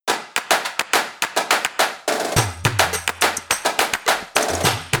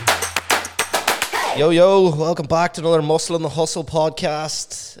Yo, welcome back to another Muscle in the Hustle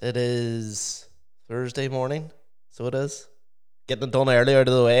podcast. It is Thursday morning, so it is. Getting it done early out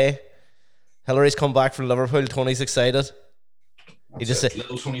of the way. Hillary's come back from Liverpool. Tony's excited. He just said,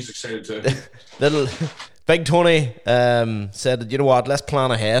 little Tony's excited too. little big Tony said, you know what? Let's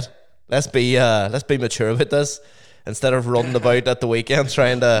plan ahead. Let's be mature with this instead of running about at the weekend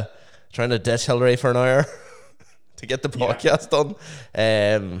trying to ditch Hillary for an hour to get the podcast done.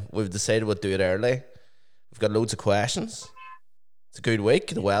 We've decided we'll do it early. We've got loads of questions. It's a good week.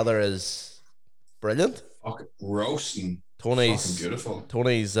 The weather is brilliant. Fucking roasting. Tony's fucking beautiful.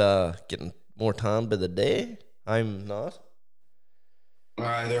 Tony's getting more tan by the day. I'm not. You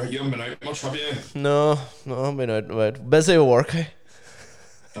haven't been out much, have you? No, I've been out and about. Busy with work.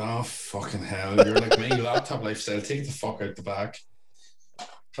 Oh, fucking hell. You're like me, laptop lifestyle. Take the fuck out the back.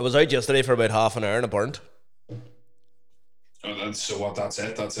 I was out yesterday for about half an hour and I burnt. Oh, so what? That's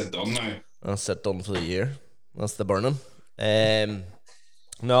it? That's it done now? That's it done for the year. That's the burning.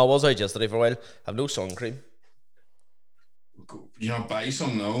 No, I was out yesterday for a while. I have no sun cream. You not buy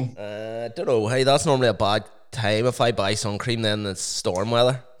some, no? I don't know. Hey, that's normally a bad time. If I buy sun cream, then it's storm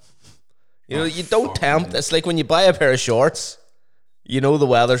weather. You know, you don't tempt. It's like when you buy a pair of shorts, you know the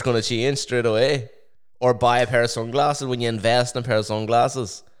weather's going to change straight away. Or buy a pair of sunglasses. When you invest in a pair of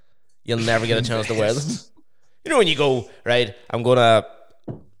sunglasses, you'll never get a chance to wear them. You know when you go, right, I'm going to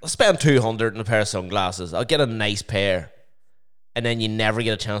spend $200 on a pair of sunglasses. I'll get a nice pair. And then you never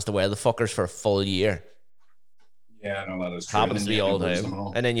get a chance to wear the fuckers for a full year. Yeah, I know that is true. Happens to me all the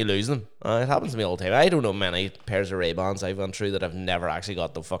time. And then you lose them. It happens to me all the time. I don't know many pairs of Ray-Bans I've gone through that I've never actually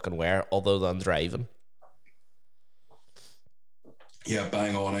got to fucking wear other than driving. Yeah,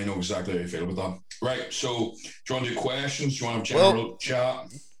 bang on. I know exactly how you feel about that. Right, so do you want to do questions? Do you want to have general chat?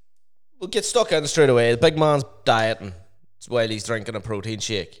 We'll get stuck in straight away. The big man's dieting while he's drinking a protein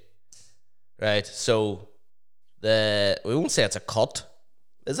shake. Right, so we won't say it's a cut.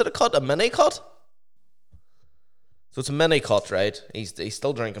 Is it a cut? A mini cut? So it's a mini cut, right? He's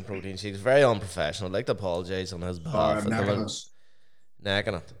still drinking protein shakes. Very unprofessional. I'd like to apologise on his behalf.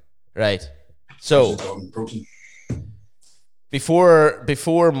 Nagging it. Right. So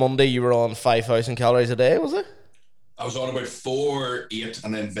before Monday, you were on 5,000 calories a day, was it? I was on about 4, 8,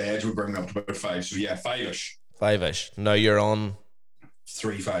 and then veg would bring me up to about 5. So yeah, 5-ish. 5-ish. Now you're on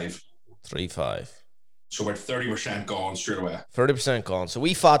 3-5. 3-5. So about 30% gone straight away. 30% gone. So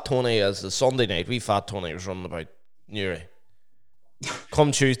we fat Tony as the Sunday night. We fat Tony was running about Newry.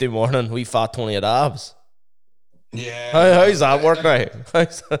 Come Tuesday morning, we fat Tony at abs. Yeah. How's that work now?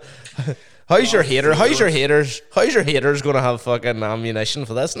 How's your hater? How's your haters going to have fucking ammunition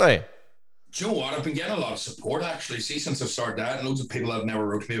for this now? Do you know what? I've been getting a lot of support actually. See, since I've started that, and loads of people that have never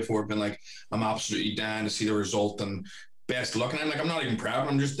wrote to me before have been like, I'm absolutely down to see the result and best luck. And I'm like, I'm not even proud.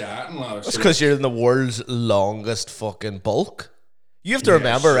 I'm just dieting. It's because you're in the world's longest fucking bulk. You have to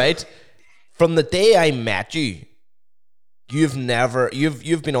remember, right? From the day I met you, you've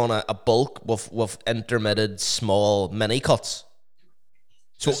been on a bulk with intermittent small mini cuts.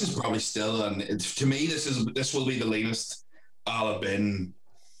 So this is probably still, and to me, this will be the leanest I'll have been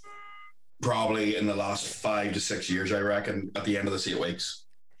probably in the last 5 to 6 years, I reckon, at the end of the 8 weeks.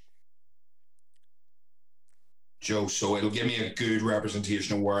 Joe, so it'll give me a good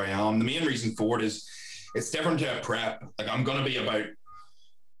representation of where I am. The main reason for it is it's different to a prep. Like I'm going to be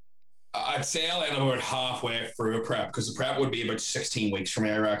I'd say I'll end up about halfway through a prep because the prep would be about 16 weeks for me,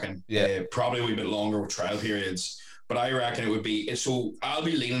 I reckon. Yeah. Probably a wee bit longer with trial periods. But I reckon it would be, so I'll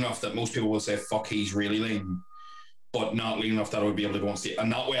be lean enough that most people will say, fuck, he's really lean, but not lean enough that I would be able to go on stage.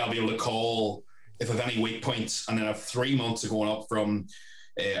 And that way I'll be able to call if I have any weak points. And then I have 3 months of going up from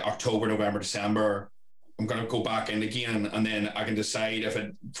October, November, December. I'm going to go back in again. And then I can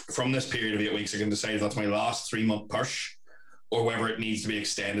decide from this period of 8 weeks, I can decide if that's my last 3-month push or whether it needs to be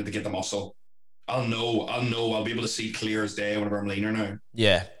extended to get the muscle. I'll know. I'll be able to see clear as day whenever I'm leaner now.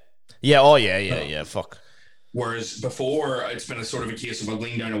 Yeah. Yeah. Oh, yeah. Fuck. Whereas before, it's been a sort of a case of I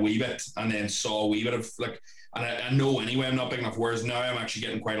leaned down a wee bit and then saw a wee bit of like, and I know anyway I'm not big enough. Whereas now I'm actually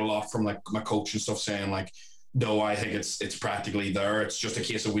getting quite a lot from like my coach and stuff saying like, no, I think it's practically there. It's just a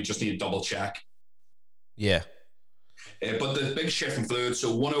case of we just need to double check. Yeah. But the big shift in fluid,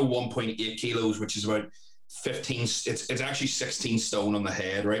 so 101.8 kilos, which is about 15. It's actually 16 stone on the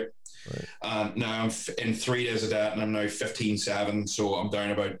head, right? Now I'm in 3 days of that, and I'm now 15.7, so I'm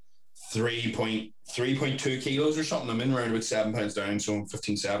down about 3.2 kilos or something. I'm in around about 7 pounds down, so I'm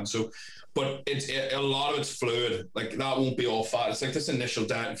 15.7. So, but a lot of it's fluid. Like that won't be all fat. It's like this initial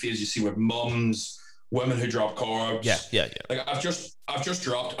diet phase you see with mums women who drop carbs. Yeah. Like I've just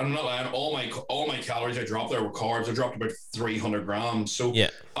dropped. I'm not lying. All my calories I dropped there were carbs. I dropped about 300 grams. So Yeah.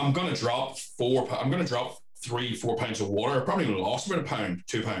 I'm gonna drop 3-4 pounds of water. I probably lost about a pound,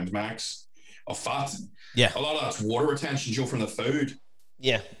 2 pounds max of fat. Yeah. A lot of that's water retention, Joe, from the food.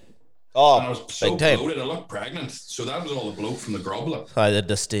 Yeah. Oh, And I was so big time. bloated. I looked pregnant. So that was all the bloat from the grub. Like.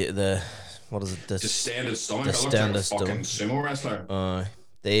 The what is it? Distended stomach. I looked like Distended a fucking stomach. sumo wrestler.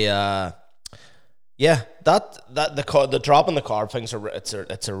 Yeah, that the drop in the carb things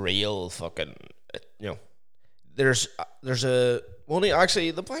it's a real fucking, you know. There's a only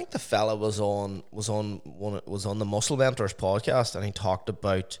actually the fella was on the Muscle Mentors podcast, and he talked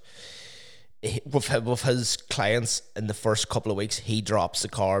about with his clients in the first couple of weeks he drops the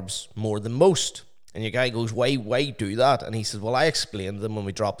carbs more than most. And your guy goes, why do that? And he says, well, I explained to them when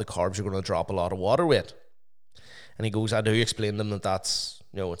we drop the carbs, you're going to drop a lot of water weight. And he goes, I do explain to them that that's,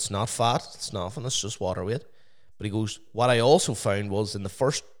 you know, it's not fat, it's nothing, it's just water weight. But he goes, what I also found was in the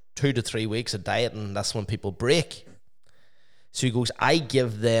first 2 to 3 weeks of dieting, that's when people break. So he goes, I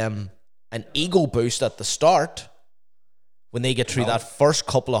give them an ego boost at the start when they get through that first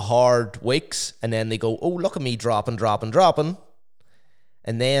couple of hard weeks, and then they go, oh, look at me dropping.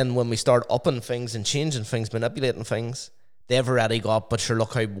 And then when we start upping things and changing things, manipulating things, they've already got, but sure,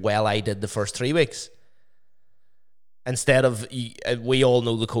 look how well I did the first 3 weeks. Instead of, we all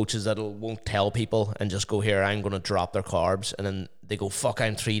know the coaches that won't tell people and just go, here, I'm going to drop their carbs. And then they go, fuck,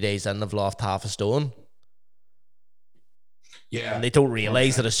 I'm 3 days in, I've lost half a stone. Yeah. And they don't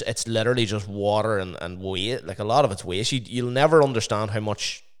realize that it's literally just water and weight. Like, a lot of it's waste. You'll never understand how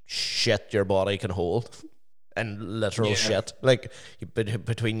much shit your body can hold. And literal shit. Like,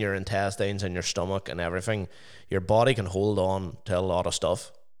 between your intestines and your stomach and everything, your body can hold on to a lot of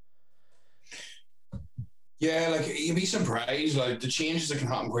stuff. Yeah, like, you'd be surprised, like, the changes that can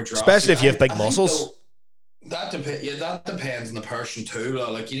happen quite drastically. Especially if you have big muscles. That depends on the person too.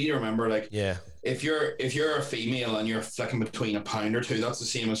 Like, you need to remember, like, if you're a female and you're flicking between a pound or two, that's the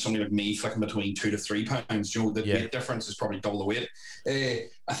same as somebody like me flicking between 2 to 3 pounds. You know, the weight difference is probably double the weight.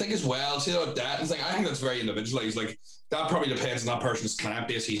 I think as well, see that and thing, I think that's very individualized. Like, that probably depends on that person's client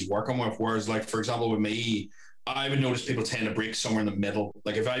base he's working with. Whereas, like, for example, with me, I would notice people tend to break somewhere in the middle.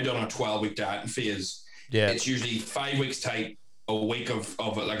 Like, if I've done a 12-week dieting phase, it's usually 5 weeks tight, a week of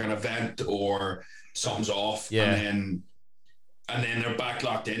like an event or something's off, and then they're back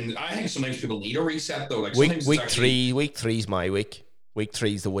locked in. I think sometimes people need a reset though. Like, week three's my week. Week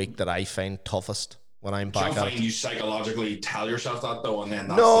three's the week that I find toughest when I'm back at it. You psychologically tell yourself that though, and then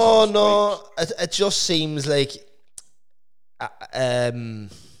that's no. It just seems like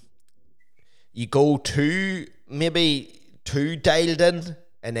you go maybe too dialed in,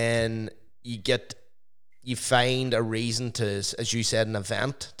 and then you find a reason to, as you said, an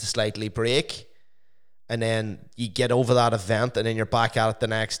event to slightly break. And then you get over that event, and then you're back at it the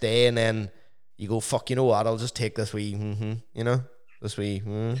next day, and then you go, fuck, you know what, I'll just take this wee, this wee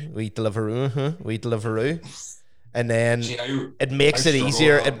Deliveroo. And then it makes it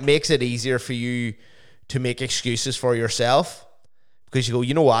easier. It makes it easier for you to make excuses for yourself, because you go,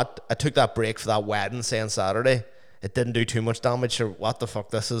 you know what, I took that break for that Wednesday and Saturday. It didn't do too much damage, or what the fuck,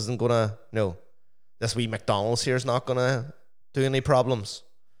 this isn't gonna, this wee McDonald's here is not gonna do any problems.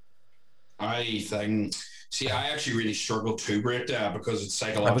 I actually really struggle to break that because it's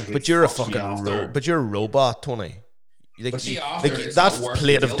psychologically. But you're you're a robot, Tony. That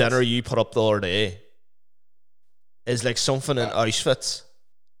plate of dinner you put up the other day is like something in Auschwitz.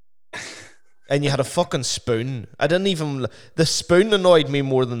 And you had a fucking spoon. The spoon annoyed me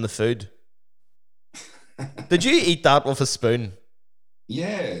more than the food. Did you eat that with a spoon?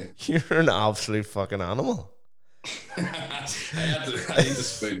 Yeah. You're an absolute fucking animal. I ate the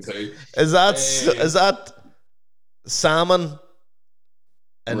spoon too. Is that salmon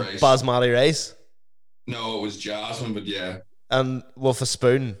and rice. Basmati rice? No, it was jasmine, but yeah. And with a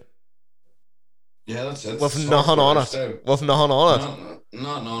spoon. Yeah, that's it. With nothing on it. With nothing on it.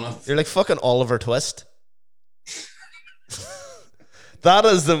 Nothing on it. You're like fucking Oliver Twist. That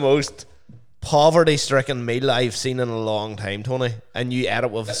is the most poverty-stricken meal I've seen in a long time, Tony. And you ate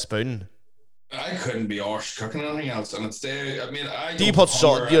it with a spoon. I couldn't be arsed cooking anything else, and it's there. I mean, do you put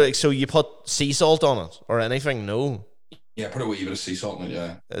salt? So you put sea salt on it or anything? No. Yeah, put a wee bit of sea salt in it.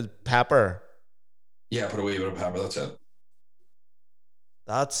 Yeah. Pepper. Yeah, put a wee bit of pepper. That's it.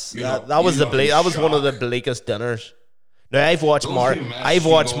 That was one of the bleakest dinners. Now I've watched Mark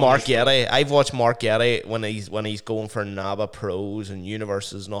Getty. I've watched Mark Getty when he's going for NABA pros and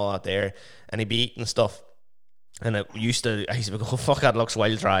universes and all that there, and he'd be eating stuff. And I used to go, fuck, that looks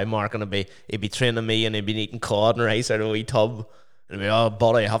wild dry, Mark. And he'd be training me, and he'd be eating cod and rice out of a wee tub. And I'd be, oh,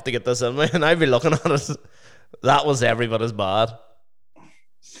 buddy, I have to get this in me. And I'd be looking at it. That was every bit as bad.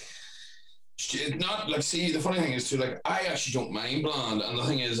 Not like, see, the funny thing is too, like, I actually don't mind bland, and the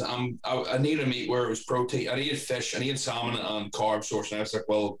thing is, I needed meat where it was protein. I needed fish, I needed salmon and carb source, and I was like,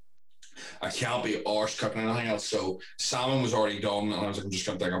 well, I can't be arse cooking anything else. So salmon was already done, and I was like, I'm just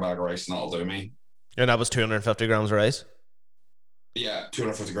gonna take a bag of rice, and that'll do me. And that was 250 grams of rice. Yeah,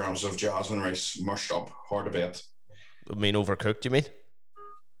 250 grams of jasmine rice, mushed up, hard to beat. I mean, overcooked, you mean?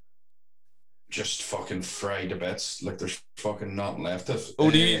 Just fucking fried to bits. Like, there's fucking nothing left of it.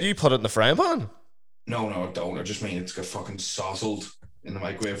 Oh, do you put it in the frying pan? No, I don't. I just mean it's got fucking sauced in the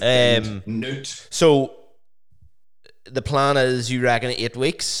microwave. Newt. So, the plan is, you reckon, 8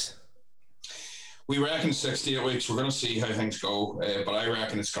 weeks? We reckon 6 to 8 weeks. We're going to see how things go. But I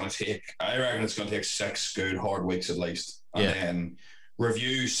reckon it's going to take 6 good, hard weeks at least. And then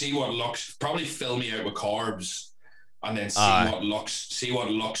review, see what looks, probably fill me out with carbs. And then see what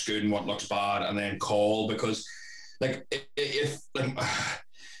looks good and what looks bad, and then call, because like if like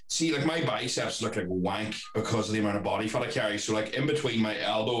see, like, my biceps look like wank because of the amount of body fat I carry. So like in between my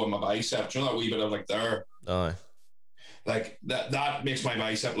elbow and my bicep, you know that wee bit of like there, like that makes my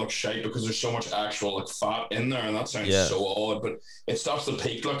bicep look shite because there's so much actual like fat in there, and that sounds so odd, but it stops the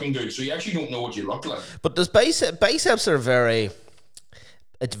peak looking good. So you actually don't know what you look like. But does biceps are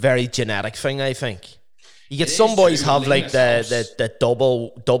it's very genetic thing, I think. You get some boys have like the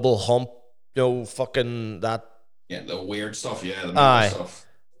double hump, you know, fucking that. Yeah, the weird stuff. Yeah, the weird stuff.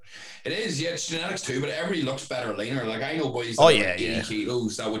 It is. Yeah, it's genetics too. But everybody looks better leaner. Like, I know boys that are like 80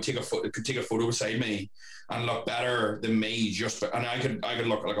 kilos that would could take a photo beside me and look better than me. And I could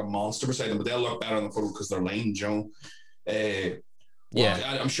look like a monster beside them, but they'll look better in the photo because they're lean, you know.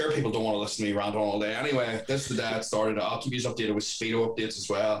 I'm sure people don't want to listen to me rant on all day. Anyway, this is the day it started. I'll keep you updated with Speedo updates as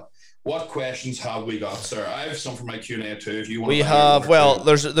well. What questions have we got, sir? I have some for my Q&A too, if you want. We have, well,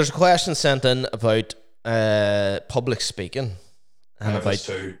 there's a question sent in about public speaking and about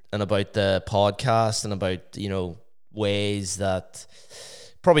the podcast, and about, you know, ways that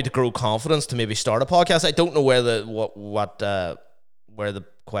probably to grow confidence to maybe start a podcast. I don't know where the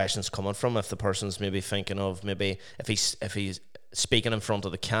question's coming from. If the person's maybe thinking of maybe if he's speaking in front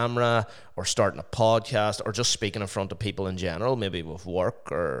of the camera, or starting a podcast, or just speaking in front of people in general, maybe with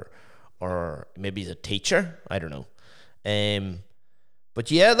work, or maybe he's a teacher. I don't know. But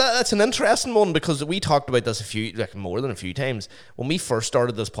yeah, that's an interesting one, because we talked about this more than a few times. When we first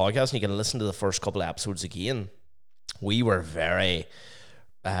started this podcast, and you can listen to the first couple of episodes again, we were very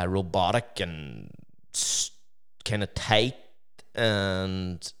robotic and kind of tight,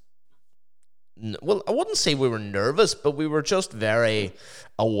 and well, I wouldn't say we were nervous, but we were just very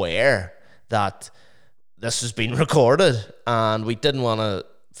aware that this was being recorded, and we didn't want to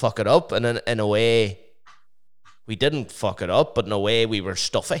fuck it up. And in a way, we didn't fuck it up, but in a way, we were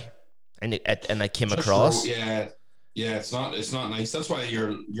stuffy, and it came across. It's not nice. That's why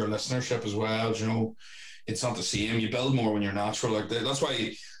your listenership as well, you know, it's not the same. You build more when you're natural. Like that's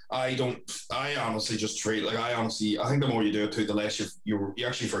why I honestly just treat, like, I think the more you do it too, the less you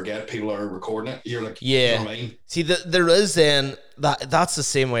actually forget people are recording it. You're like, yeah. You know what I mean? See, there is then that's the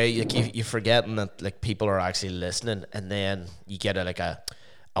same way. Like, you forgetting that, like, people are actually listening, and then you get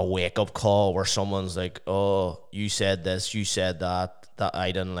a wake up call where someone's like, "Oh, you said this, you said that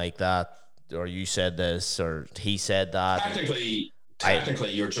I didn't like that, or you said this, or he said that." Technically,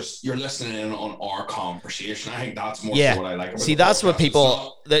 you're listening in on our conversation. I think that's more so what I like about See, that's what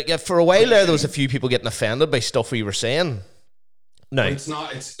people for a while there was a few people getting offended by stuff we were saying. No, it's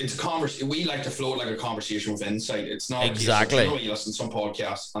not. It's a conversation. We like to float like a conversation with insight. It's not exactly. You know, you listen to some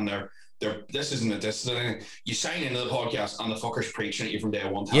podcasts and they're this isn't anything. You sign into the podcast and the fucker's preaching at you from day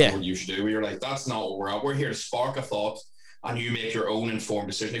one, telling you what you should do. You're like, that's not what we're at. We're here to spark a thought, and you make your own informed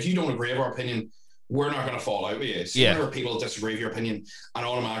decision. If you don't agree with our opinion, we're not going to fall out with you. See, whenever people disagree with your opinion and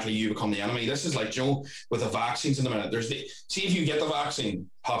automatically you become the enemy. This is like, you know, with the vaccines in the minute. See if you get the vaccine,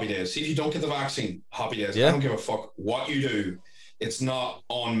 happy days. See if you don't get the vaccine, happy days. I don't give a fuck what you do. It's not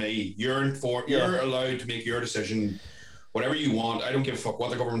on me. You're allowed to make your decision, whatever you want. I don't give a fuck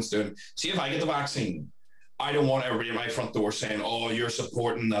what the government's doing. See if I get the vaccine, I don't want everybody at my front door saying, "Oh, you're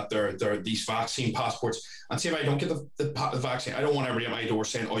supporting that there are these vaccine passports." And see if I don't get the vaccine, I don't want everybody at my door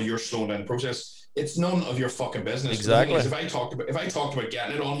saying, "Oh, you're slowing down the process." It's none of your fucking business. Exactly. If I talked about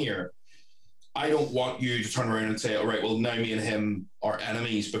getting it on here, I don't want you to turn around and say, "All right, well, now me and him are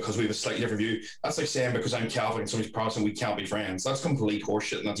enemies because we have a slightly different view." That's like saying because I'm Catholic and somebody's Protestant, we can't be friends. That's complete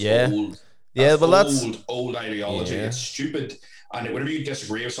horseshit, and that's old. That's old ideology. Yeah. It's stupid, And whenever you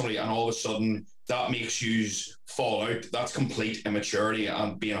disagree with somebody and all of a sudden that makes you fall out, that's complete immaturity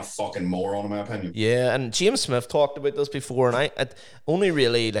and being a fucking moron, in my opinion. Yeah, and James Smith talked about this before, and it only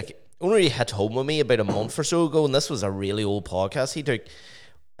really hit home with me about a month or so ago, and this was a really old podcast he took.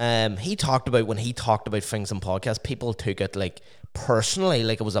 He talked about when he talked about things on podcasts, people took it like personally,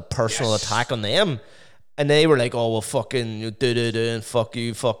 like it was a personal attack on them, and they were like, "Oh well, fucking do and fuck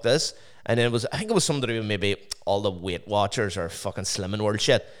you, fuck this." And then I think it was something to do with maybe all the Weight Watchers or fucking Slimming World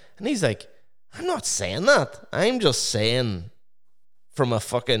shit. And he's like, I'm not saying that. I'm just saying from a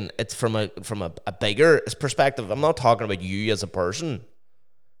bigger perspective. I'm not talking about you as a person.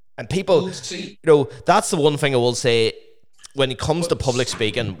 And people, that's the one thing I will say when it comes to public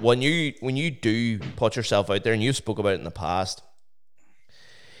speaking. When you do put yourself out there, and you've spoke about it in the past,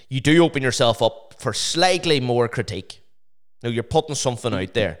 you do open yourself up for slightly more critique. You're putting something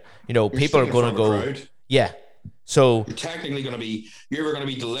out there. People are going to go, yeah. So you're technically going to be, you're either going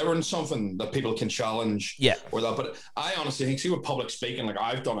to be delivering something that people can challenge, or that. But I honestly think, see, with public speaking, like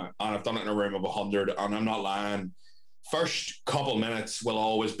I've done it, and I've done it in a room of 100, and I'm not lying. First couple minutes will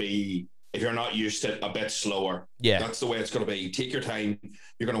always be, if you're not used to it, a bit slower. Yeah, that's the way it's going to be. Take your time.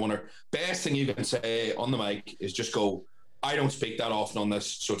 You're going to wonder. Best thing you can say on the mic is just go, I don't speak that often on this,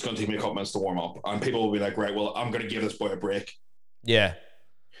 so it's going to take me a couple minutes to warm up. And people will be like, right, well, I'm going to give this boy a break. Yeah.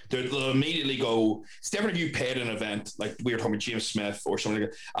 They'll immediately go, it's different if you paid an event, like we were talking about James Smith or something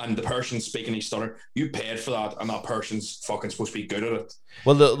like that, and the person speaking his stutter, you paid for that, and that person's fucking supposed to be good at it.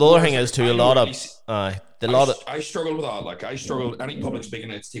 Well, the other thing is too, I struggle with that. Like, I struggle, any public speaking,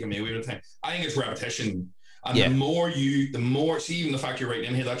 it's taken me away with time. I think it's repetition. And the more, see, even the fact you're writing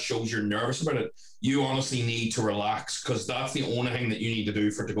in here, that shows you're nervous about it. You honestly need to relax, because that's the only thing that you need to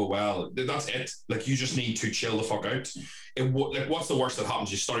do for it to go well. That's it. Like, you just need to chill the fuck out. Like, what's the worst that happens?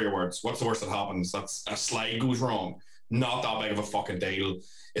 You stutter your words. What's the worst that happens? That's a slide goes wrong. Not that big of a fucking deal.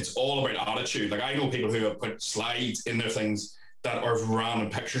 It's all about attitude. Like, I know people who have put slides in their things that are random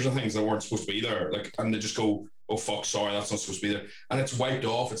pictures of things that weren't supposed to be there. Like, and they just go, oh fuck, sorry, that's not supposed to be there. And it's wiped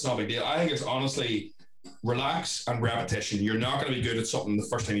off. It's not a big deal. I think it's honestly relax and repetition. You're not going to be good at something the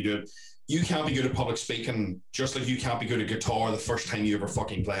first time you do it. You can't be good at public speaking, just like you can't be good at guitar the first time you ever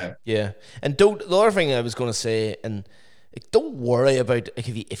fucking play it. Yeah, and the other thing I was going to say, and don't worry about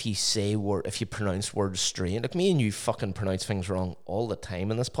if you pronounce words strange. Like, me and you fucking pronounce things wrong all the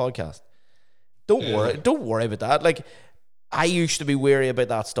time in this podcast. Don't worry about that. Like, I used to be wary about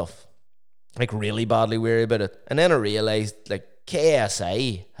that stuff, like really badly wary about it, and then I realized like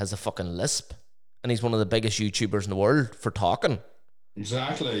KSI has a fucking lisp. And he's one of the biggest YouTubers in the world for talking.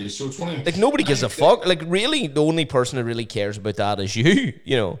 Exactly. So it's one of, like, nobody gives a fuck. Like, really, the only person that really cares about that is you.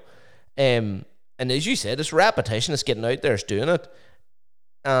 And as you said, it's repetition. It's getting out there. It's doing it.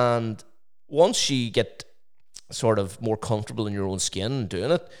 And once you get sort of more comfortable in your own skin and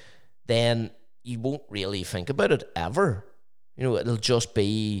doing it, then you won't really think about it ever. It'll just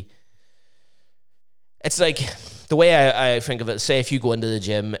be. It's like the way I think of it. Say if you go into the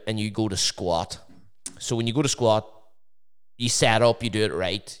gym and you go to squat. So when you go to squat, you set up, you do it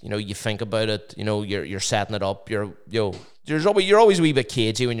right. You think about it. You're setting it up. You're always a wee bit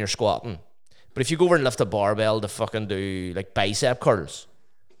cagey when you're squatting. But if you go over and lift a barbell to fucking do like bicep curls,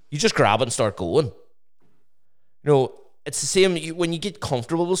 you just grab it and start going. It's the same when you get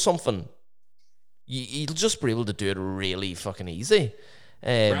comfortable with something. You'll just be able to do it really fucking easy.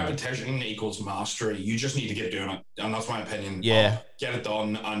 Repetition equals mastery. You just need to get doing it, and that's my opinion. Yeah, get it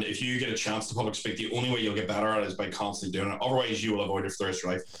done. And if you get a chance to public speak, the only way you'll get better at it is by constantly doing it. Otherwise, you will avoid it for the rest of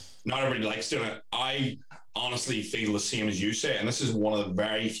your life. Not everybody likes doing it. I honestly feel the same as you say, and this is one of the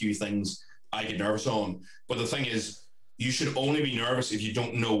very few things I get nervous on. But the thing is, you should only be nervous if you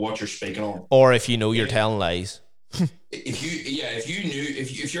don't know what you're speaking on, or if you know you're telling lies.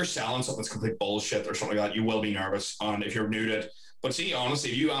 If you're selling something that's complete bullshit or something like that, you will be nervous. And if you're new to it. But see,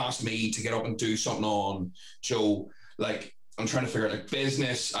 honestly, if you asked me to get up and do something on, Joe, like, I'm trying to figure out, like,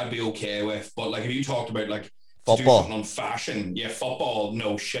 business, I'd be okay with. But, like, if you talked about, like, football, to do something on fashion, football,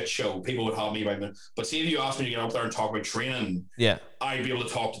 no, shit show. People would have me by then. But see, if you asked me to get up there and talk about training, I'd be able to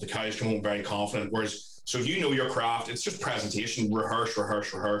talk to the cows, come home very confident. Whereas, so if you know your craft, it's just presentation, rehearse,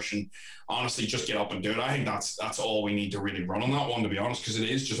 and honestly, just get up and do it. I think that's all we need to really run on that one, to be honest, because it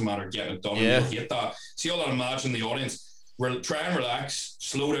is just a matter of getting it done. Yeah. And you'll hate that. See all that imagine the audience. Try and relax,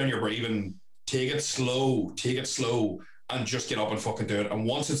 slow down your breathing, take it slow, and just get up and fucking do it. And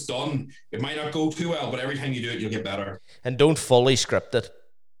once it's done, it might not go too well, but every time you do it, you'll get better. And don't fully script it.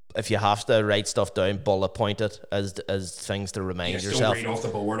 If you have to write stuff down, bullet point it as things to remind yourself. Don't read off the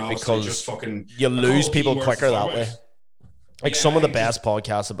board, because just fucking you lose people quicker that way. Like some of the best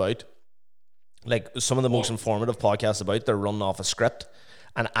podcasts about Like some of the most informative podcasts about, they're running off a script,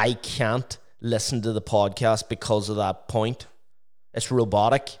 and I can't listen to the podcast because of that point. It's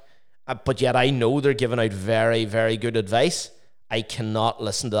robotic, but yet I know they're giving out very, very good advice. I cannot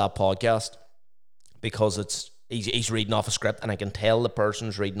listen to that podcast because he's reading off a script, and I can tell the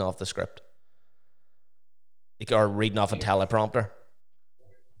person's reading off the script or reading off a teleprompter.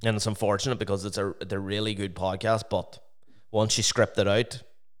 And it's unfortunate because they're really good podcast, but once you script it out,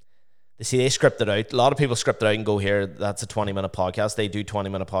 they script it out. A lot of people script it out and go, here, that's a 20-minute podcast. They do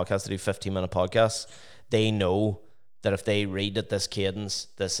 20-minute podcasts. They do 15-minute podcasts. They know that if they read at this cadence,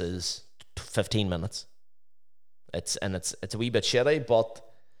 this is 15 minutes. It's a wee bit shitty, but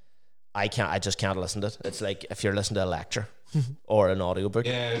I just can't listen to it. It's like if you're listening to a lecture or an audiobook.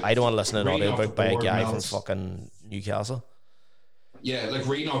 Yeah, I don't want to listen to an audiobook by a guy from melts. fucking Newcastle. Yeah, like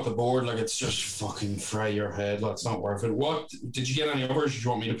reading off the board, like it's just fucking fry your head. Like, it's not worth it. What did you get any others? Did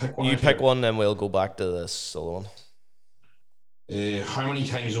you want me to pick one? You pick one, then we'll go back to this other one. How many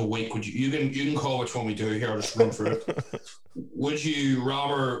times a week would you can call which one we do here? I'll just run through it. Would you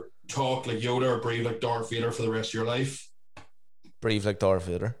rather talk like Yoda or breathe like Darth Vader for the rest of your life? Breathe like Darth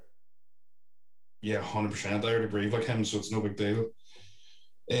Vader. Yeah, 100%. I already breathe like him, so it's no big deal.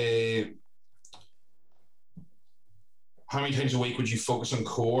 How many times a week would you focus on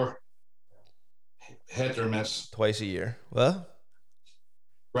core? Hit or miss? Twice a year. Well,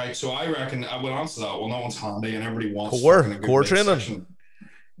 right. So I reckon I will answer that. Well, no one's handy, and everybody wants core training, section.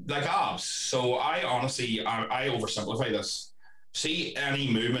 Like abs. So I honestly, I oversimplify this. See,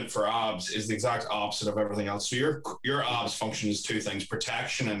 any movement for abs is the exact opposite of everything else. So your abs function is two things: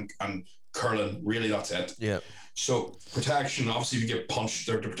 protection and curling. Really, that's it. Yeah. So protection. Obviously, you get punched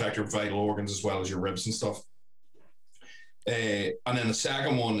there to protect your vital organs as well as your ribs and stuff. And then the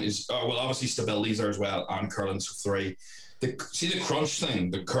second one is obviously stability's there as well, and curling. So 3. See the crunch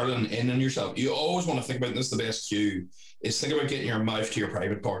thing, the curling in on yourself. You always want to think about, and this is the best cue, is think about getting your mouth to your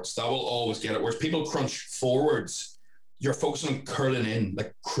private parts. That will always get it. Whereas people crunch forwards, you're focusing on curling in,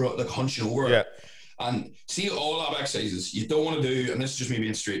 like hunching over. Yeah. And see, all ab exercises you don't want to do, and this is just me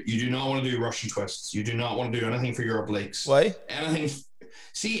being straight. You do not want to do Russian twists. You do not want to do anything for your obliques. Why?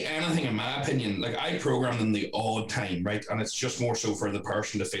 Anything, in my opinion, like I program them the odd time, right? And it's just more so for the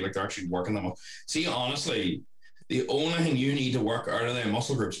person to feel like they're actually working them up. See, honestly, the only thing you need to work out of them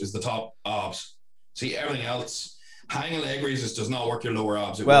muscle groups is the top abs. See, everything else, hanging leg raises does not work your lower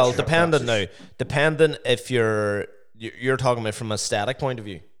abs. Dependent if you're talking about from a static point of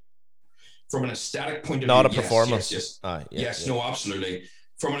view. From an aesthetic point of view, not a yes, performance. Yes. No, absolutely.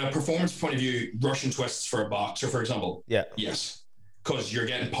 From a performance point of view, Russian twists for a boxer, for example. Yeah. Yes. Because you're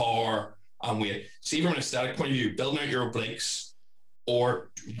getting power and weight. See, from an aesthetic point of view, building out your obliques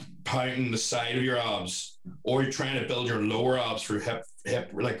or pounding the side of your abs, or you're trying to build your lower abs through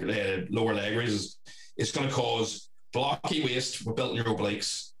lower leg raises, it's going to cause blocky waist with building your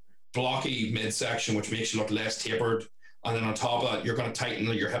obliques, blocky midsection, which makes you look less tapered. And then on top of that, you're going to tighten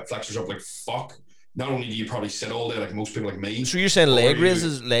your hip flexors up like fuck. Not only do you probably sit all day like most people like me. So you're saying leg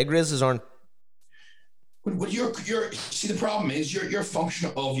raises aren't. But see, the problem is your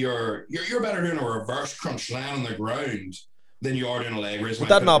function of you're better doing a reverse crunch laying on the ground than you are doing a leg raise. Would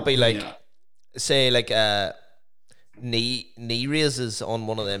that not be like, say, like knee raises on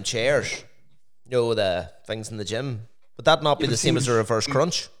one of them chairs? You know, the things in the gym. Would that not be the same as a reverse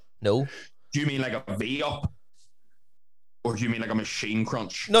crunch? No. Do you mean like a V up? Or do you mean like a machine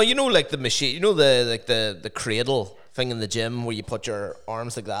crunch? No, you know, like the machine, you know, the cradle thing in the gym where you put your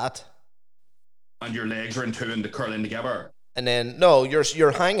arms like that. And your legs are in two and the curl in together. And then, no,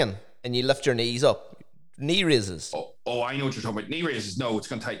 you're hanging and you lift your knees up. Knee raises. Oh, I know what you're talking about. Knee raises, no, it's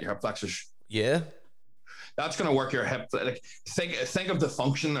going to tighten your hip flexors. Yeah. That's going to work your hip. Like, think of the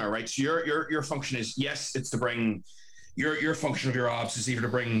function there, right? So your function is, yes, it's to bring, your function of your abs is either to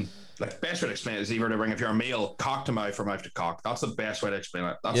bring, like, best way to explain it is either to bring, if you're a male, cock to mouth or mouth to cock. That's the best way to explain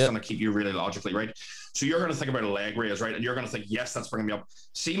it. That's going to keep you really logically, right? So you're going to think about a leg raise, right? And you're going to think, yes, that's bringing me up.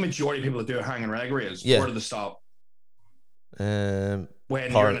 See, majority of people that do a hanging leg raise, where do they stop? When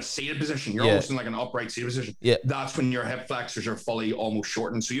you're in a seated position, you're almost in like an upright seated position. Yeah. That's when your hip flexors are fully almost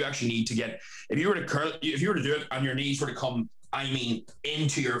shortened. So you actually need to get, if you were to do it and your knees were to come,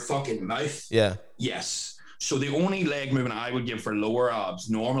 into your fucking mouth. Yeah. Yes. So the only leg movement I would give for lower abs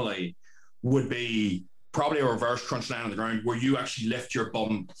normally would be probably a reverse crunch line on the ground where you actually lift your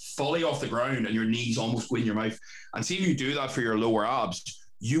bum fully off the ground and your knees almost go in your mouth. And see if you do that for your lower abs,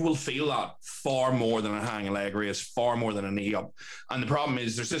 you will feel that far more than a hanging leg raise, far more than a knee up. And the problem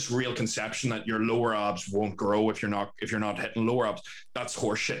is there's this real conception that your lower abs won't grow if you're not hitting lower abs. That's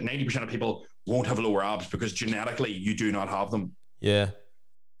horseshit. 90% of people won't have lower abs because genetically you do not have them. Yeah.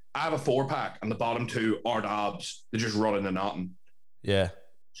 I have a 4-pack, and the bottom two aren't abs. They just run into nothing. Yeah.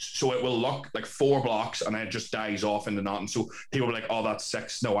 So it will look like 4 blocks, and then it just dies off into nothing. So people are like, "Oh, that's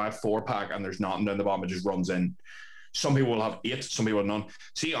 6." No, I have 4-pack, and there's nothing down the bottom. It just runs in. Some people will have 8. Some people have none.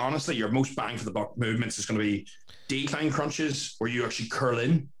 See, honestly, your most bang for the buck movements is going to be decline crunches, where you actually curl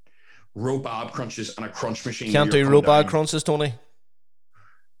in, rope ab crunches, and a crunch machine. Can't do rope ab crunches, Tony.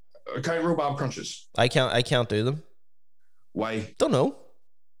 Can't rope ab crunches. I can't do them. Why? Don't know.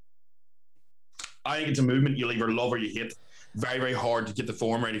 I think it's a movement you'll either love or you hate. Very, very hard to get the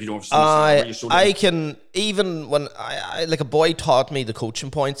form right if you don't have I can, even when I like a boy taught me the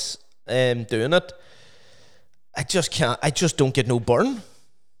coaching points doing it, I just don't get no burn.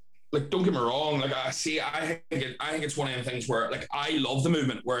 Like, don't get me wrong, like I think it's one of the things where, like, I love the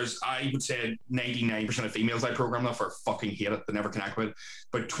movement, whereas I would say 99% of females I program them for fucking hate it. They never connect with it.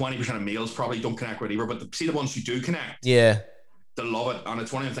 But 20% of males probably don't connect with it either. But see the ones who do connect, yeah, they love it. And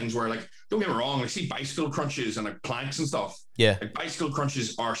it's one of the things where, like, don't get me wrong, I see bicycle crunches and like planks and stuff. Yeah. Like, bicycle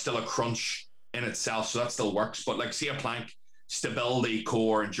crunches are still a crunch in itself, so that still works. But like, see a plank, stability,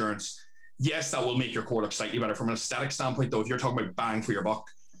 core, endurance, yes, that will make your core look slightly better. From an aesthetic standpoint, though, if you're talking about bang for your buck,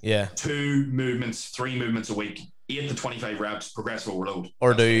 yeah, 2 movements, 3 movements a week, 8 to 25 reps, progressive overload.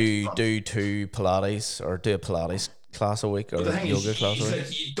 Or do 2 Pilates, or do a Pilates class a week, or a yoga class a week.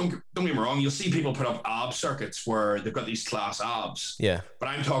 Like, don't get me wrong, you'll see people put up ab circuits where they've got these class abs. Yeah. But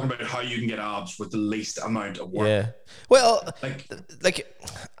I'm talking about how you can get abs with the least amount of work. Yeah. Well, like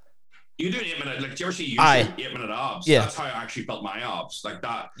you do an 8 minute, like, do you ever see YouTube 8 minute abs? Yeah. That's how I actually built my abs, like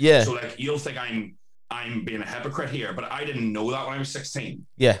that. Yeah. So like, you'll think I'm being a hypocrite here, but I didn't know that when I was 16.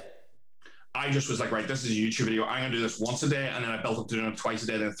 Yeah. I just was like, right, this is a YouTube video. I'm going to do this once a day. And then I built up to doing it twice a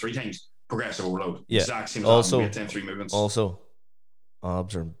day, then 3 times. Progressive overload. Yeah. Exact same as also, 3 movements. Also,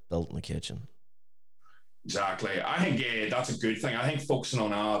 abs are built in the kitchen. Exactly. I think that's a good thing. I think focusing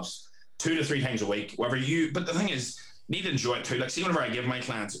on abs 2 to 3 times a week, but the thing is, you need to enjoy it too. Like, see, whenever I give my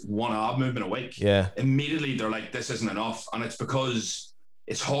clients 1 ab movement a week, yeah, immediately they're like, this isn't enough. And it's because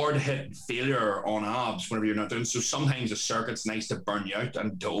it's hard to hit failure on abs whenever you're not doing. So sometimes a circuit's nice to burn you out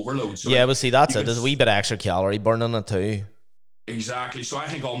and to overload. So yeah, but see, that's it. There's a wee bit of extra calorie burning it too. Exactly. So I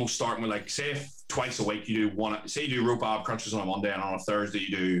think almost starting with, like, say if twice a week you do one, say you do rope ab crunches on a Monday, and on a Thursday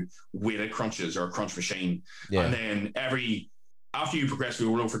you do weighted crunches or a crunch machine. Yeah. And then after you progressively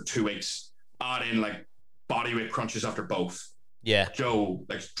overload for 2 weeks, add in like body weight crunches after both. Yeah. Joe,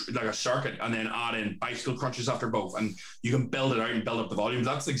 like a circuit, and then add in bicycle crunches after both, and you can build it out and build up the volume.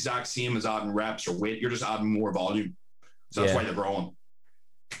 That's the exact same as adding reps or weight. You're just adding more volume. So that's why they're growing.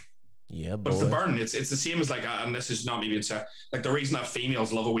 Yeah, but it's the burn. It's the same as, like, and this is not me being said, like, the reason that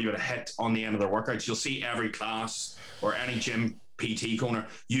females love a wee bit of hit on the end of their workouts. You'll see every class or any gym PT corner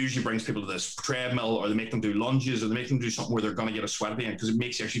usually brings people to this treadmill, or they make them do lunges, or they make them do something where they're going to get a sweat at the end, because it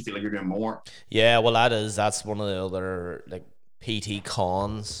makes you actually feel like you're doing more. Yeah, well, that's one of the other, like, PT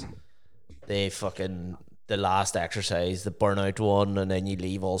cons. The last exercise, the burnout one, and then you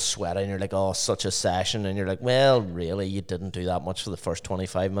leave all sweaty and you're like, oh, such a session, and you're like, well, really, you didn't do that much for the first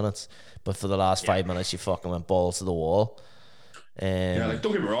 25 minutes, but for the last 5 minutes you fucking went balls to the wall. Yeah, like,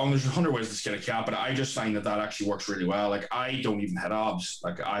 don't get me wrong, there's 100 ways to skin a cat, but I just find that actually works really well. Like, I don't even hit abs.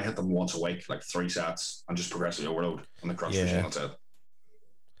 Like, I hit them once a week, like 3 sets, and just progressively overload on the crunch machine. That's it.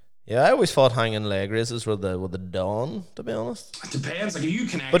 Yeah, I always thought hanging leg raises were the dawn, to be honest. It depends. Like, you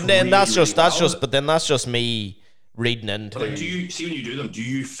connect. But then that's just me reading into. But, like, do you see when you do them? Do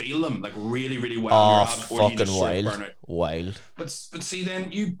you feel them like really, really well? Oh, in your abs, fucking wild. But see,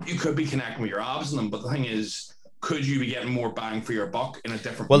 then you could be connecting with your abs in them. But the thing is, could you be getting more bang for your buck in a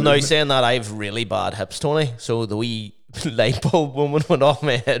different? Well, now saying that, I have really bad hips, Tony. So the wee light bulb moment went off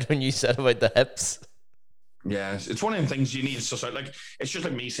my head when you said about the hips. Yeah, it's one of them things you need to suss out. Like, it's just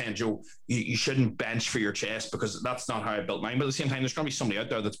like me saying, Joe, you shouldn't bench for your chest, because that's not how I built mine. But at the same time, there's going to be somebody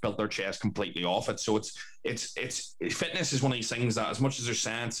out there that's built their chest completely off it. So it's fitness is one of these things that, as much as there's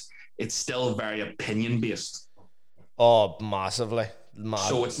science, it's still very opinion based. Oh, massively.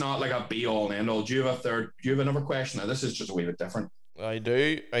 So it's not like a be all and end all. Do you have another question? Now, this is just a wee bit different. I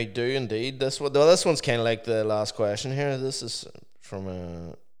do indeed. This one's kind of like the last question here. This is from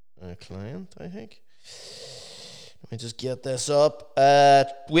a client, I think. Let me just get this up.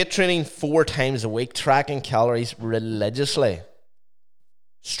 Weight training 4 times a week, tracking calories religiously,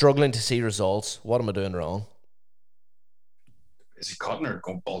 struggling to see results. What am I doing wrong? Is he cutting or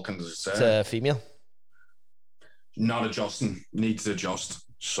going bulking? Does it say? It's a female. Not adjusting. Needs to adjust.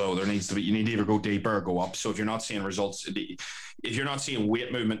 So there needs to be, you need to either go deeper or go up. So if you're not seeing results, if you're not seeing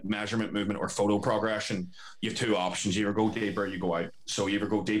weight movement, measurement movement, or photo progression, you have two options. You either go deeper or you go out. So you either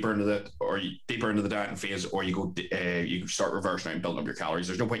go deeper into the dieting phase, or you start reversing out and building up your calories.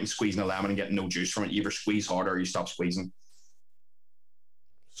 There's no point in squeezing a lemon and getting no juice from it. You either squeeze harder or you stop squeezing.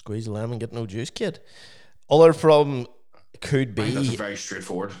 Squeeze a lemon, get no juice, kid. Other problem could be, that's very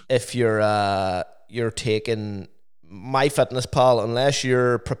straightforward. If you're taking MyFitnessPal, unless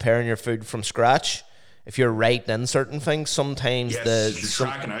you're preparing your food from scratch, if you're writing in certain things, sometimes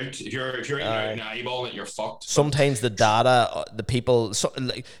tracking out. If you're eating out an eyeball, that you're fucked. Sometimes the data, the people,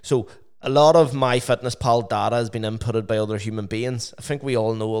 so a lot of MyFitnessPal data has been inputted by other human beings. I think we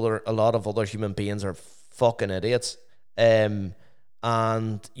all know a lot of other human beings are fucking idiots. And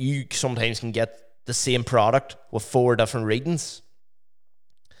you sometimes can get the same product with 4 different readings.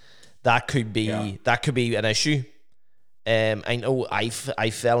 That could be an issue. I know I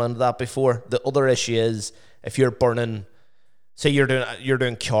fell into that before. The other issue is if you're burning, say you're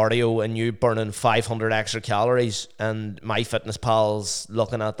doing cardio and you're burning 500 extra calories, and MyFitnessPal's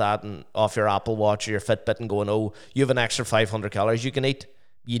looking at that and off your Apple Watch or your Fitbit and going, oh, you have an extra 500 calories you can eat.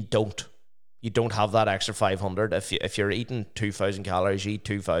 You don't have that extra 500. If you're eating 2,000 calories, you eat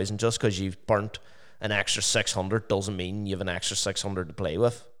 2,000. Just because you've burnt an extra 600 doesn't mean you have an extra 600 to play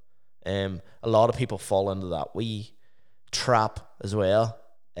with. A lot of people fall into that wee trap as well.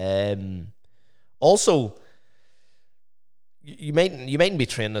 Also, you mightn't be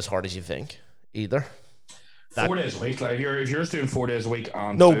training as hard as you think either. 4 days a week, like if you're just doing 4 days a week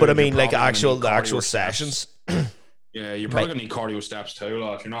on no, but I mean like the actual sessions. Yeah, you're probably gonna need cardio steps too.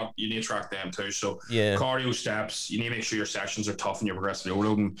 Like if you're not, you need to track them too. So yeah, cardio steps. You need to make sure your sessions are tough and you're progressively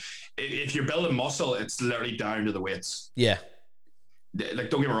overloading. If you're building muscle, it's literally down to the weights. Yeah. Like,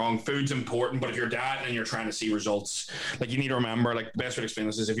 don't get me wrong, food's important, but if you're dieting and you're trying to see results, like you need to remember, like the best way to explain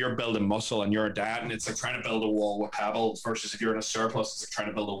this is if you're building muscle and you're a dieting, it's like trying to build a wall with pebbles versus if you're in a surplus, it's like trying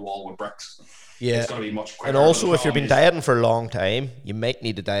to build a wall with bricks. Yeah. It's going to be much quicker. And also, if you've been dieting for a long time, you might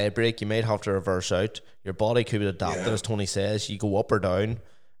need a diet break. You might have to reverse out. Your body could be adapted, as Tony says. You go up or down.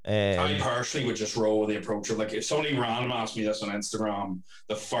 I personally would just roll with the approach of, like, if somebody random asked me this on Instagram,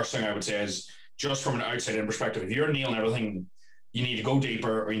 the first thing I would say is, just from an outside-in perspective, if you're nailing everything, you need to go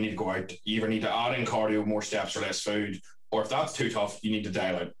deeper or you need to go out. You either need to add in cardio, more steps or less food, or if that's too tough, you need to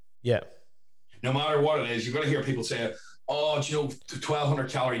dial out. Yeah. No matter what it is, you're going to hear people say, oh, do you know, 1,200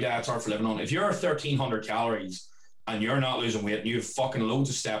 calorie diets aren't for living on. If you're 1,300 calories and you're not losing weight and you have fucking loads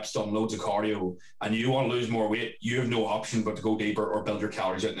of steps done, loads of cardio, and you want to lose more weight, you have no option but to go deeper or build your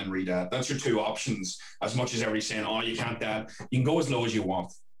calories out and then re-diet. That's your two options. As much as everybody's saying, oh, you can't diet, you can go as low as you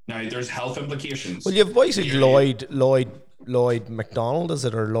want. Now, there's health implications. Well, you have boys like Lloyd McDonald, is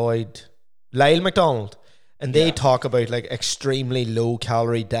it, or Lyle McDonald, and they talk about like extremely low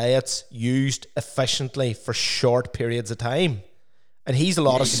calorie diets used efficiently for short periods of time, and he's a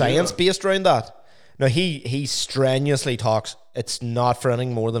lot of science based around that. Now he strenuously talks it's not for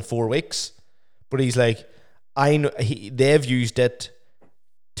anything more than 4 weeks, but he's like, I know they've used it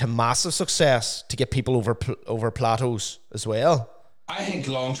to massive success to get people over plateaus as well. I think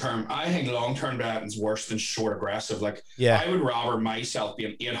long term dieting is worse than short aggressive. Like, yeah, I would rather myself be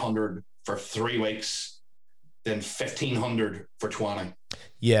an 800 for 3 weeks than 1,500 for 20.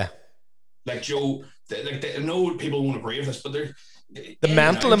 Yeah, like Joe, I know people won't agree with this, but the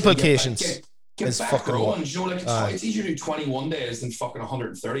mental implications is back fucking growing. You know, like it's easier to do 21 days than fucking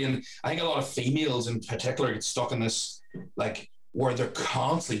 130. And I think a lot of females in particular get stuck in this, like, where they're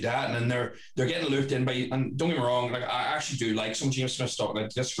constantly dieting and they're getting looped in by, and don't get me wrong, like I actually do like some James Smith stuff, and I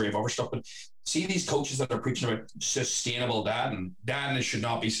disagree with other stuff, but see these coaches that are preaching about sustainable dieting. It should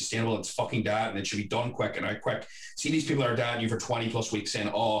not be sustainable. It's fucking dieting. It should be done quick and out quick. See these people that are dieting you for 20 plus weeks saying,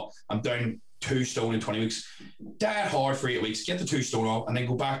 oh, I'm down 2 stone in 20 weeks. Diet hard for 8 weeks, get the 2 stone off, and then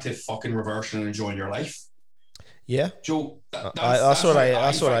go back to fucking reversing and enjoying your life. Yeah, Joe, that's what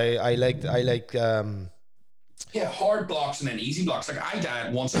I like. Yeah, hard blocks and then easy blocks. Like, I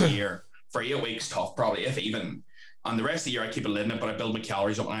diet once a year for 8 weeks tough, probably, if even. And the rest of the year I keep it living it, but I build my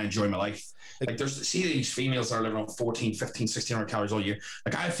calories up and I enjoy my life. Like, see these females that are living on 14, 15, 1,600 calories all year.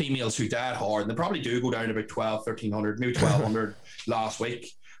 Like, I have females who diet hard and they probably do go down to about 12, 1,300, maybe 1,200 last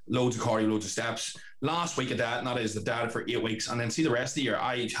week. Loads of cardio, loads of steps. Last week of that, and that is the diet for 8 weeks. And then see the rest of the year,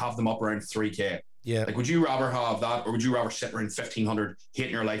 I have them up around 3K. Yeah. Like, would you rather have that, or would you rather sit around 1,500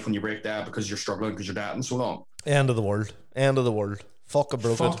 hating your life when you break that because you're struggling because you're dieting so long? End of the world. Fuck, I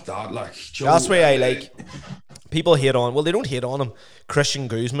broke Fuck it. that, like, Joe, that's why I like people hate on. Well, they don't hate on him. Christian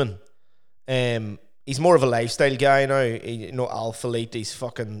Guzman. He's more of a lifestyle guy now. Athlete. He's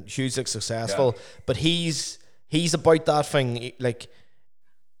fucking hugely successful. Yeah. But he's about that thing. Like,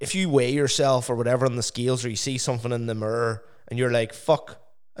 if you weigh yourself or whatever on the scales, or you see something in the mirror and you're like, fuck,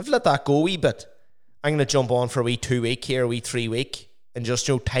 I've let that go a wee bit. I'm going to jump on for a wee 2 week here, a wee 3 week, and just,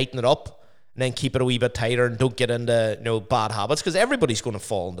 tighten it up and then keep it a wee bit tighter and don't get into, bad habits, because everybody's going to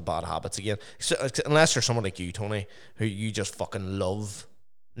fall into bad habits again. So, unless you're someone like you, Tony, who you just fucking love.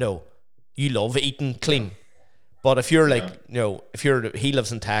 No, you love eating clean. But if you're like, he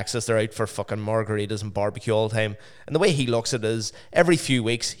lives in Texas, they're out for fucking margaritas and barbecue all the time. And the way he looks at it is every few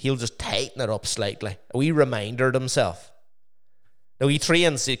weeks, he'll just tighten it up slightly. A wee reminder to himself. Now, he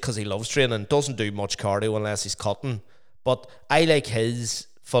trains because he loves training, doesn't do much cardio unless he's cutting. But I like his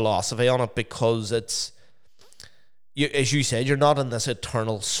philosophy on it, because it's, as you said, you're not in this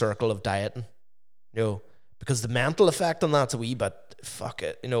eternal circle of dieting. Because the mental effect on that's a wee bit, fuck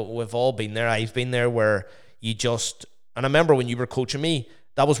it. We've all been there. I've been there where you just, and I remember when you were coaching me,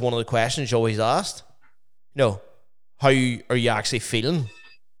 that was one of the questions you always asked. How are you actually feeling?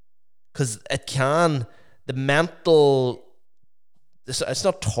 Because the mental, it's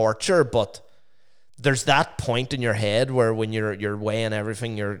not torture, but there's that point in your head where when you're weighing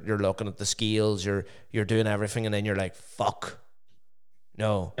everything, you're looking at the scales, you're doing everything, and then you're like, fuck.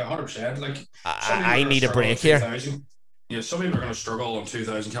 No. Yeah, 100%. Like, I need a break here. Some people are going to struggle on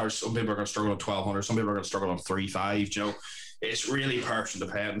 2,000 calories. Some people are going to struggle on 1,200. Some people are going to struggle on 3,500. It's really person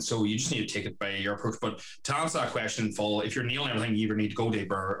dependent. So you just need to take it by your approach. But to answer that question in full, if you're nailing everything, you either need to go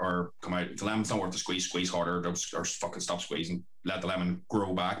deeper or come out. If the lemon's not worth the squeeze harder, or fucking stop squeezing. Let the lemon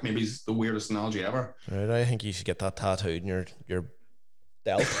grow back. Maybe it's the weirdest analogy ever. Right, I think you should get that tattooed in your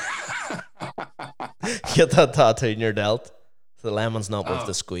delt. Get that tattooed in your delt. The lemon's not worth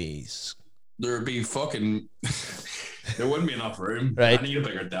the squeeze. There'd be fucking... There wouldn't be enough room. Right. I need a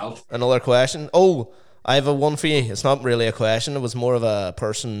bigger delt. Another question. Oh, I have a one for you. It's not really a question. It was more of a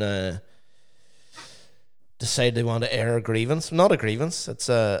person decided they want to air a grievance. Not a grievance. It's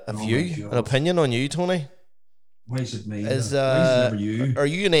a view, an opinion on you, Tony. Why is it me? Why is it never you? Are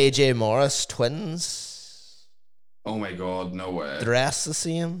you and AJ Morris twins? Oh my God, no way. Dress the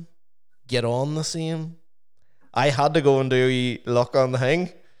same? Get on the same? I had to go and do a look on the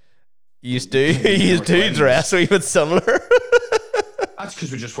thing. You do dress a wee bit similar. That's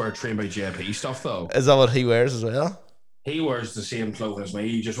because we just wear Trained by JP stuff, though. Is that what he wears as well? He wears the same clothing as me.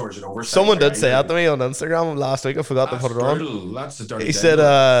 He just wears it oversized. Someone did say that to me on Instagram last week. I forgot to put it on. That's the dirty. He said,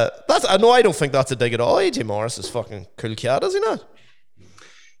 "That's." I know. I don't think that's a dig at all. AJ Morris is fucking cool cat, is he not?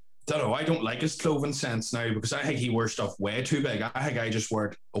 Don't know. I don't like his clothing sense now, because I think he wears stuff way too big. I think I just wear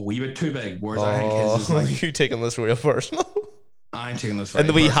it a wee bit too big. Whereas I think his is like, you taking this real personal? I'm taking this. And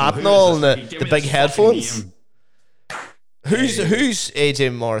the wee hat and all, and the big headphones. Who's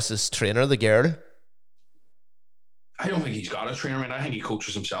AJ Morris's trainer? The girl? I don't think he's got a trainer, man. I think he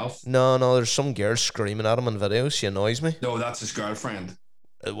coaches himself. No, there's some girl screaming at him on videos. She annoys me. No, that's his girlfriend.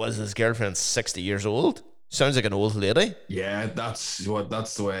 It was his girlfriend, 60 years old. Sounds like an old lady. Yeah, that's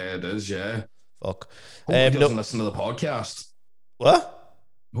the way it is, yeah. Fuck. Hope he doesn't listen to the podcast. What?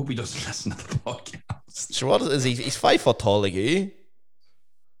 Hope he doesn't listen to the podcast. Sure, what is he? He's 5 foot tall like you.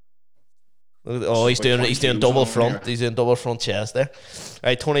 Oh, he's doing double front. Here. He's doing double front chest there. All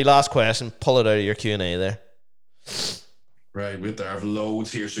right, Tony, last question. Pull it out of your Q&A there. Right, wait there. I have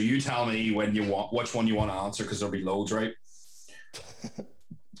loads here. So you tell me when you want, which one you want to answer, because there'll be loads, right?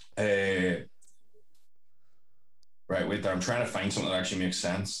 Right, wait there. I'm trying to find something that actually makes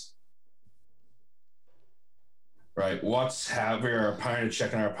sense. Right, what's heavier, a pound of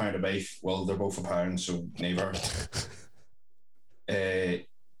chicken or a pound of beef? Well, they're both a pound, so neither.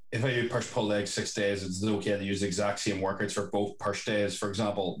 If I do push-pull legs 6 days, is it okay to use the exact same workouts for both push days, for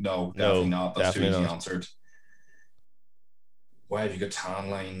example? No, definitely not. That's too easy answered. Why have you got tan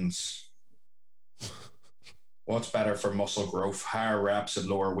lines? What's better for muscle growth? Higher reps at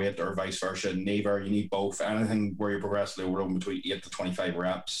lower weight, or vice versa? Neither. You need both. Anything where you progressively overload between 8 to 25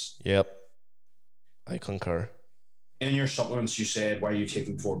 reps. Yep. I concur. In your supplements, you said, why are you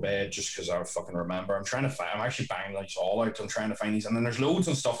taking before bed? Just because I fucking remember. I'm actually banging like all out. I'm trying to find these. And then there's loads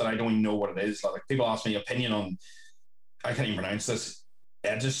and stuff that I don't even know what it is. Like people ask me opinion on, I can't even pronounce this.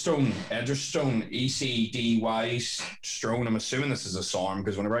 Edgestone, ECDY Strone. I'm assuming this is a SARM,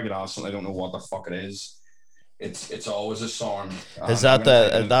 because whenever I get asked something, I don't know what the fuck it is. It's always a SARM. Is that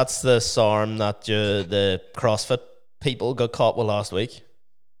that's the SARM that the CrossFit people got caught with last week?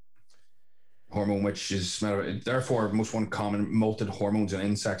 Hormone, which is therefore most one common molted hormones in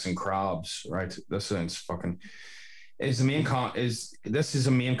insects and crabs. Right, this sounds fucking. This is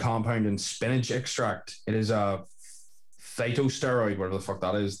a main compound in spinach extract. It is a phytosteroid, whatever the fuck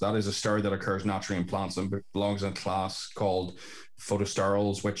that is. That is a steroid that occurs naturally in plants and belongs in a class called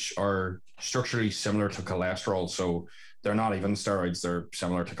phytosterols, which are structurally similar to cholesterol. So They're not even steroids. They're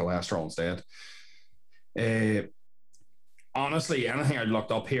similar to cholesterol instead. Honestly, anything I'd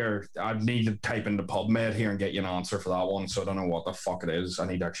looked up here, I'd need to type into PubMed here and get you an answer for that one. So I don't know what the fuck it is. I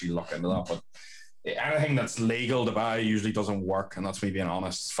need to actually look into that. But anything that's legal to buy usually doesn't work, and that's me being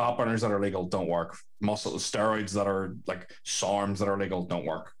honest. Fat burners that are legal don't work. Muscle steroids that are like SARMs that are legal don't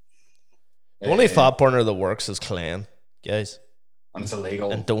work. The only fat burner that works is Clan, guys. And it's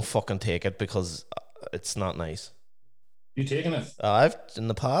illegal. And don't fucking take it because it's not nice. You taking it? I've in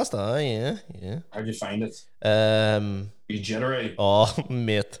the past. Yeah. How'd you find it? You jittery? Oh,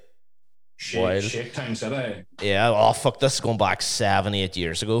 mate. Shake time today. Yeah. Oh fuck! This is going back 7-8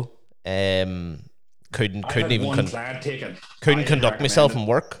 years ago. Couldn't even couldn't conduct myself in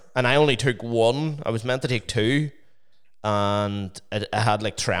work, and I only took one. I was meant to take two, and I had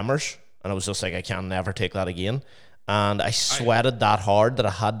like tremors, and I was just like, I can never take that again. And I sweated that hard that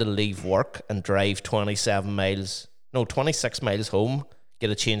I had to leave work and drive 26 miles home, get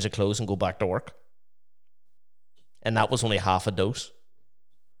a change of clothes, and go back to work. And that was only half a dose.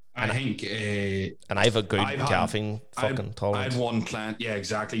 And I have a good caffeine tolerance. I had one client, yeah,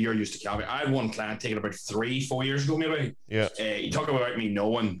 exactly. You're used to caffeine. I had one client take it about 3-4 years ago, maybe. Yeah. He talked about me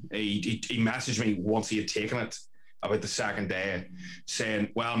knowing. He messaged me once he had taken it about the second day, saying,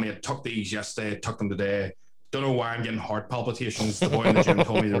 "Well, mate, took these yesterday, took them today. Don't know why I'm getting heart palpitations. The boy in the gym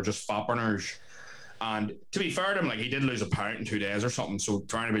told me they were just fat burners." And to be fair to him, like, he did lose a pound in 2 days or something. So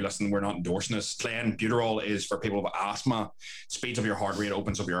trying to be listening, we're not endorsing this. Clenbuterol is for people with asthma. Speeds up your heart rate,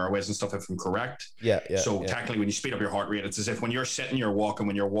 opens up your airways and stuff, if I'm correct. Yeah. So technically, when you speed up your heart rate, it's as if when you're sitting, you're walking.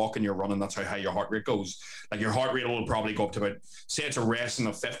 When you're walking, you're running. That's how high your heart rate goes. Like, your heart rate will probably go up to about, say it's a resting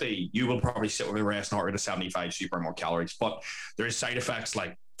of 50, you will probably sit with a resting heart rate of 75, so you burn more calories. But there is side effects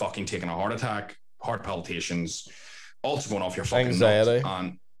like fucking taking a heart attack, heart palpitations, also going off your fucking anxiety,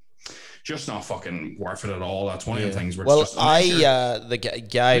 and just not fucking worth it at all. That's one of the things where well, it's just, the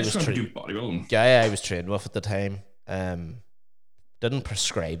guy I was trained with at the time didn't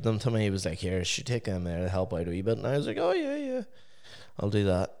prescribe them to me. He was like, "Here, you should take them there to help out a wee bit." And I was like, "Oh yeah, I'll do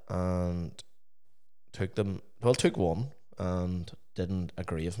that." And took one and didn't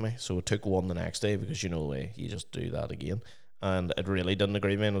agree with me. So I took one the next day because you just do that again. And it really didn't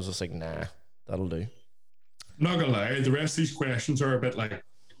agree with me, and I was just like, "Nah, that'll do." Not gonna lie, the rest of these questions are a bit like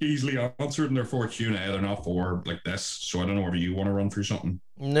easily answered, and they're for Q&A. They're not for like this. So I don't know whether you want to run through something.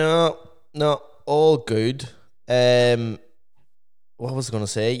 No, all good. What was I going to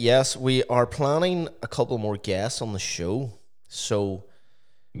say? Yes, we are planning a couple more guests on the show. So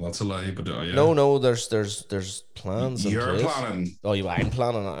that's a lie, but yeah. No, there's plans. You're planning. Oh, I'm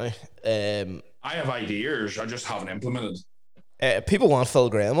planning now. I have ideas. I just haven't implemented. People want Phil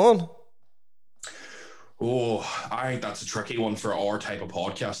Graham on. Oh, I think that's a tricky one for our type of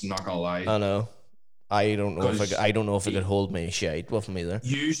podcast. I'm not gonna lie. I know. I don't know if I could hold my shite with him either.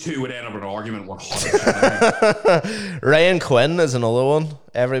 You two would end up in an argument 100%. Ryan Quinn is another one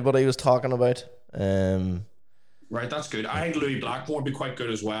everybody was talking about. Right, that's good. I think Louis Blackmore would be quite good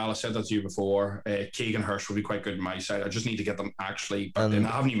as well. I said that to you before. Keegan Hirsch would be quite good on my side. I just need to get them actually. But I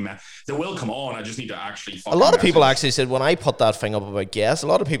haven't even met. They will come on. I just need to actually. A lot of people actually said when I put that thing up about guests. A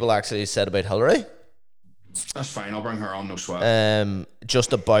lot of people actually said about Hillary. That's fine. I'll bring her on. No sweat.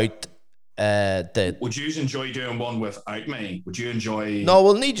 Just about Would you enjoy doing one without me? Would you enjoy? No,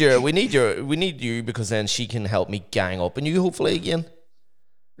 we need you because then she can help me gang up and you hopefully again.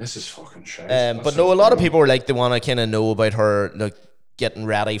 This is fucking shit. But no, a lot of people were like they want to kind of know about her like getting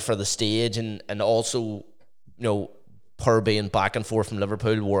ready for the stage and also her being back and forth from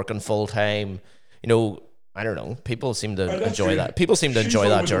Liverpool, working full time. I don't know. People seem to enjoy that. People seem to enjoy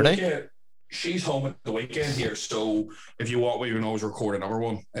that journey. She's home at the weekend here, so if you want, we can always record another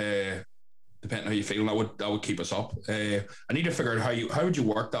one. Depending how you feel, that would keep us up. I need to figure out how would you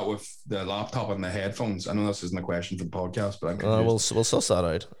work that with the laptop and the headphones. I know this isn't a question for the podcast, but I'm confused. We'll suss that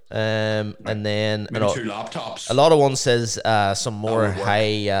out. And then maybe 2 laptops. A lot of one says some more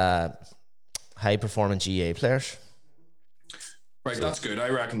high performance GA players. Right, that's good. I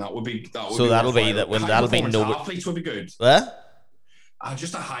reckon that would be that. Would so be that'll be that. When that'll be no athletes would be good. What?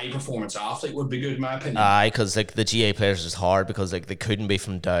 Just a high performance athlete would be good, in my opinion. Because like the GA players is hard because like they couldn't be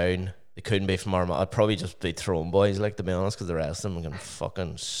from down, they couldn't be from Armagh. I'd probably just be throwing boys, like, to be honest, because the rest of them can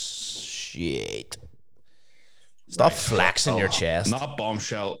fucking shit. Stop flexing your chest. Not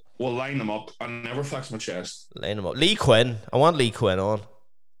bombshell. We'll line them up. I never flex my chest. Line them up. Lee Quinn. I want Lee Quinn on.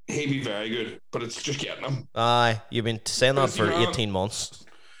 He'd be very good, but it's just getting him. Aye, you've been saying that for 18 months.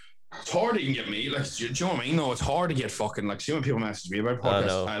 It's hard to even get me. Like, do you know what I mean? No, it's hard to get fucking, like, see when people message me about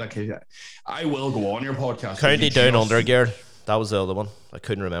podcasts. I will go on your podcast. County Down Under, Gear. That was the other one. I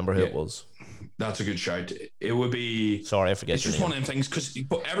couldn't remember who it was. That's a good shout. It would be. Sorry, I forget It's your just name. one of them things because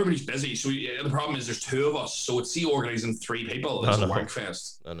everybody's busy. So the problem is there's 2 of us. So it's organising 3 people. It's a wank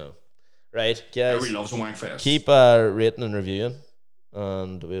fest. I know. Right, guys. Everybody loves a wank fest. Keep rating and reviewing,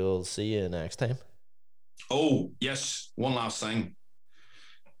 and we'll see you next time. Oh, yes. One last thing.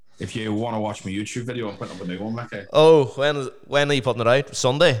 If you want to watch my YouTube video, I'm putting up a new one, Mickey. Oh, when are you putting it out?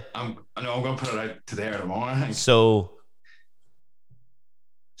 Sunday? I know I'm going to put it out today or tomorrow, I think. So,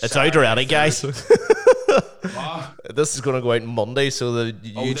 it's out already, guys. This is going to go out Monday, so the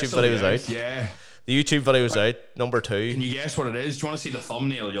YouTube video is out. Yeah. The YouTube video is out, number 2. Can you guess what it is? Do you want to see the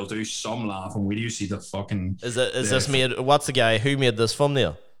thumbnail? You'll do some laugh, and where do you see the fucking... Is this made... What's the guy who made this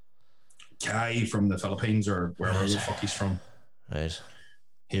thumbnail? Guy from the Philippines or wherever the fuck he's from. Right.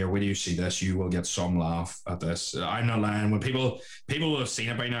 Here, where do you see this? You will get some laugh at this. I'm not lying. When people will have seen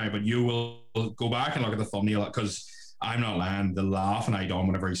it by now, but you will go back and look at the thumbnail because I'm not lying. The laugh and I done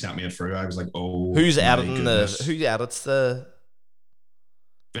whenever he sent me it through, I was like, oh. Who's editing who edits the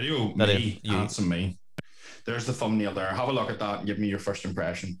video? Me, handsome me. There's the thumbnail there. Have a look at that and give me your first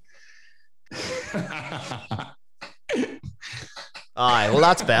impression. Aye, well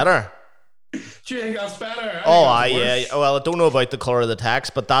that's better. Do you think that's better? Oh, yeah. Well, I don't know about the colour of the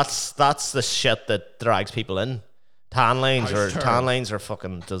text, but that's the shit that drags people in. Tan lines are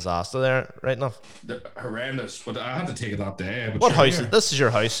fucking disaster there, right now. They're horrendous, but I had to take it that day. But what house? This is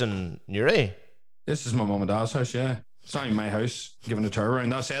your house in Newry? This is my mum and dad's house, yeah. It's not even my house. Giving a tour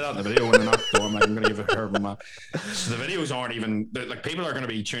around. I say that in the video when they're not door. I'm like, I'm going to give a tour. So the videos aren't even like people are going to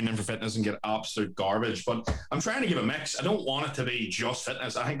be tuned in for fitness and get absolute garbage. But I'm trying to give a mix. I don't want it to be just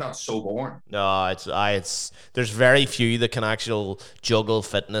fitness. I think that's so boring. No, it's there's very few that can actually juggle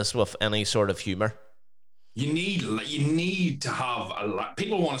fitness with any sort of humor. You need to have a lot.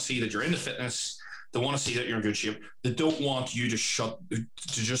 People want to see that you're into fitness. They want to see that you're in good shape. They don't want you to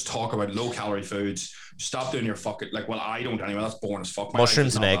just talk about low calorie foods. Stop doing your fucking well, I don't anyway. That's boring as fuck.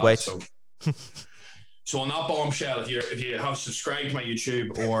 Mushrooms and egg whites. So on that bombshell, if you have subscribed to my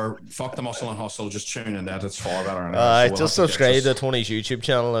YouTube or fuck the muscle and hustle, just tune in. That it's far better. Just subscribe to Tony's YouTube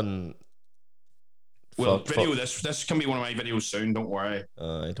channel and. This can be one of my videos soon. Don't worry.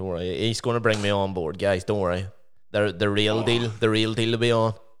 Don't worry. He's going to bring me on board, guys. Don't worry. The real deal will be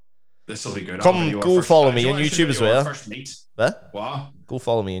on. This will be good. Go follow me on YouTube as well. What? Go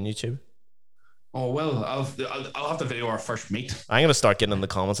follow me on YouTube. Oh well, I'll have the video our first meet. I'm gonna start getting in the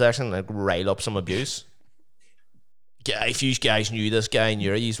comment section and rile up some abuse. If you guys knew this guy in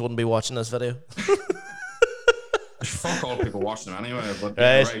Newry, you wouldn't be watching this video. Fuck all people watching them anyway. But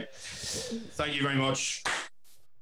right. Thank you very much.